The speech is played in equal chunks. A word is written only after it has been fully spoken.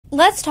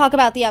Let's talk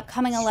about the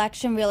upcoming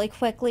election really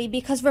quickly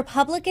because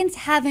Republicans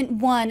haven't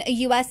won a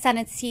U.S.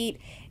 Senate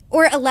seat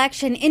or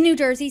election in New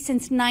Jersey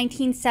since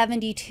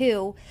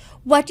 1972.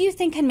 What do you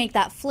think can make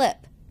that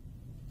flip?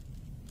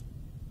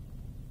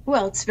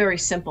 Well, it's very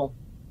simple.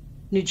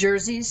 New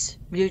Jersey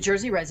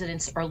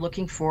residents are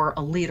looking for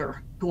a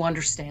leader who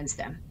understands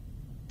them.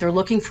 They're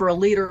looking for a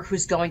leader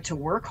who's going to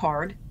work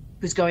hard,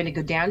 who's going to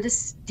go down to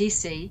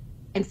DC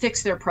and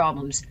fix their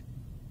problems,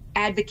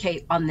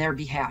 advocate on their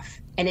behalf.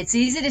 And it's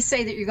easy to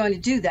say that you're going to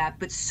do that,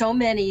 but so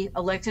many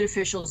elected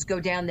officials go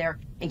down there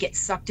and get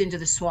sucked into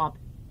the swamp,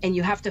 and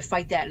you have to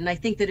fight that. And I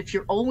think that if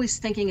you're always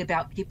thinking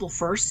about people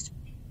first,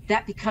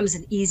 that becomes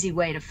an easy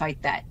way to fight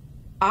that.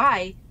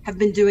 I have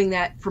been doing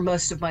that for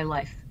most of my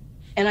life,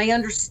 and I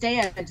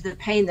understand the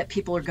pain that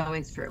people are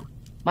going through.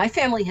 My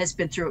family has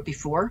been through it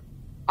before.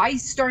 I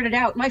started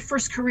out, my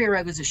first career,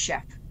 I was a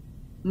chef.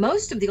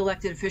 Most of the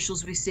elected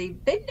officials we see,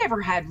 they've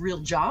never had real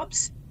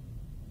jobs.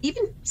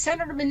 Even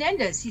Senator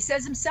Menendez, he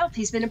says himself,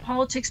 he's been in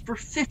politics for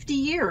 50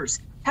 years.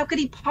 How could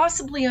he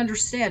possibly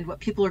understand what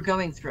people are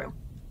going through?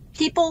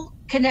 People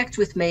connect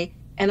with me,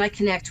 and I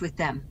connect with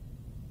them.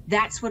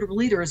 That's what a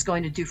leader is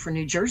going to do for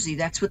New Jersey.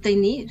 That's what they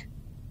need.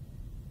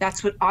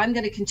 That's what I'm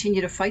going to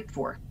continue to fight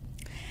for.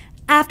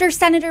 After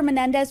Senator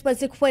Menendez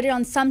was acquitted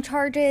on some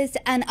charges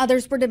and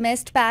others were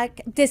dismissed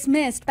back in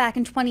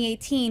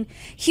 2018,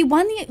 he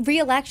won the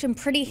re-election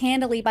pretty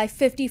handily by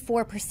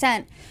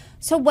 54%.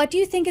 So what do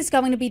you think is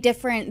going to be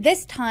different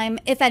this time,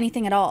 if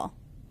anything at all?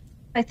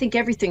 I think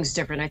everything's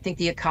different. I think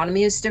the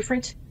economy is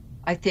different.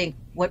 I think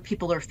what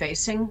people are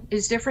facing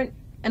is different.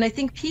 And I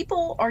think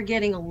people are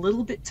getting a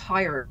little bit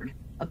tired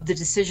of the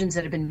decisions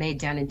that have been made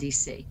down in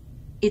DC.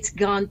 It's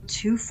gone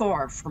too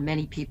far for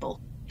many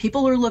people.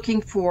 People are looking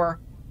for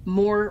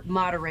more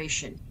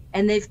moderation,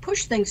 and they've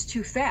pushed things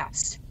too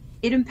fast.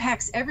 It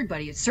impacts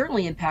everybody. It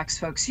certainly impacts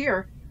folks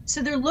here.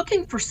 So they're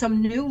looking for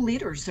some new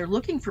leaders. They're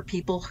looking for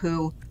people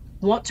who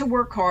want to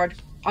work hard,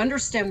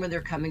 understand where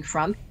they're coming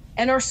from,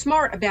 and are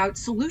smart about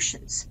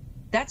solutions.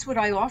 That's what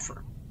I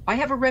offer. I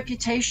have a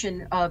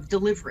reputation of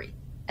delivery,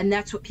 and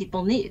that's what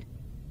people need.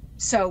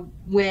 So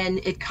when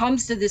it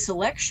comes to this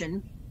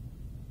election,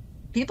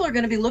 people are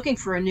going to be looking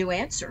for a new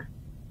answer,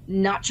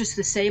 not just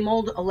the same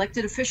old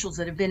elected officials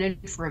that have been in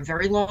for a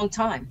very long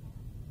time.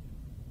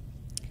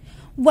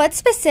 What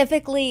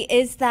specifically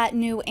is that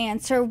new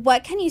answer?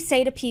 What can you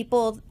say to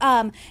people?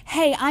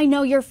 Hey, I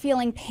know you're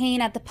feeling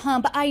pain at the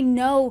pump. I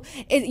know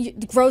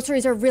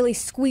groceries are really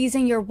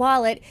squeezing your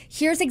wallet.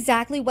 Here's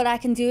exactly what I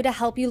can do to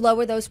help you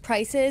lower those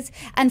prices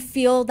and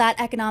feel that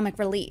economic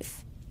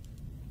relief.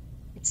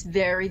 It's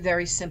very,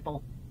 very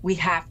simple. We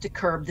have to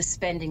curb the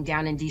spending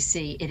down in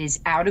DC. It is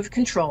out of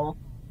control.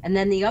 And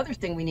then the other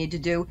thing we need to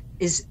do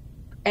is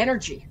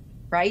energy,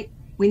 right?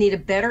 We need a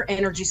better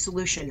energy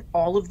solution,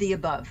 all of the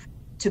above,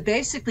 to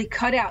basically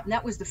cut out. And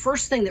that was the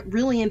first thing that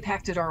really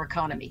impacted our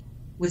economy,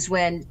 was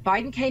when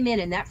Biden came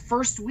in that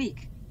first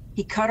week,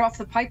 he cut off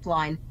the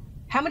pipeline.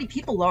 How many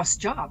people lost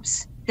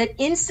jobs? That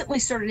instantly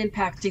started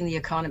impacting the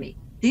economy.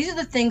 These are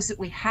the things that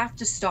we have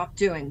to stop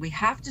doing. We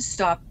have to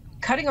stop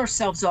cutting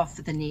ourselves off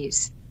at the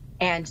knees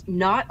and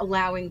not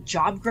allowing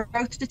job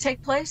growth to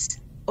take place.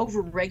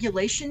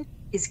 Overregulation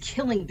is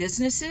killing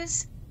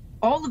businesses.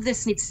 All of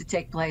this needs to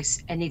take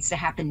place and needs to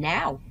happen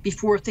now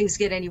before things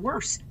get any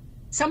worse.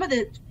 Some of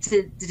the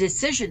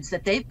decisions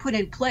that they've put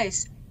in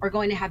place are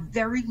going to have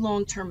very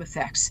long-term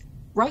effects.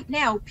 Right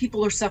now,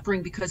 people are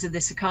suffering because of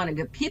this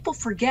economy, but people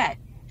forget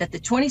that the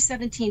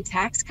 2017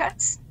 tax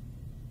cuts,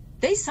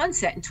 they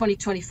sunset in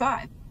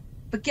 2025.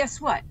 But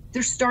guess what?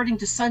 They're starting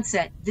to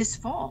sunset this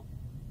fall.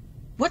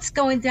 What's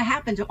going to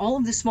happen to all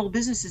of the small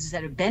businesses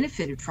that have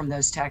benefited from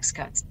those tax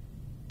cuts?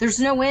 There's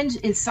no end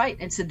in sight.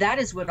 And so that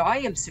is what I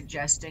am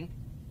suggesting.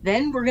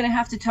 Then we're going to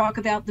have to talk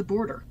about the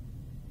border.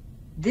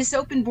 This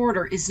open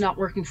border is not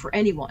working for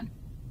anyone.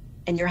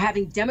 And you're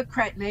having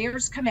Democrat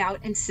mayors come out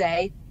and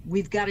say,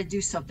 we've got to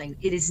do something.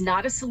 It is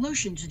not a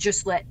solution to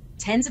just let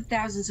tens of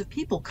thousands of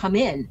people come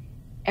in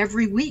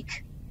every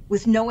week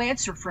with no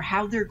answer for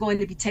how they're going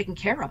to be taken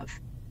care of.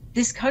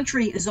 This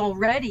country is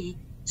already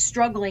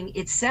struggling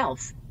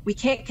itself. We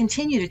can't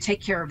continue to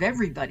take care of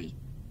everybody.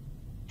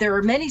 There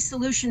are many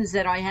solutions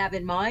that I have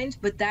in mind,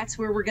 but that's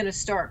where we're going to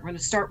start. We're going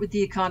to start with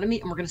the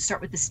economy, and we're going to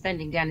start with the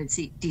spending down in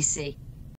DC.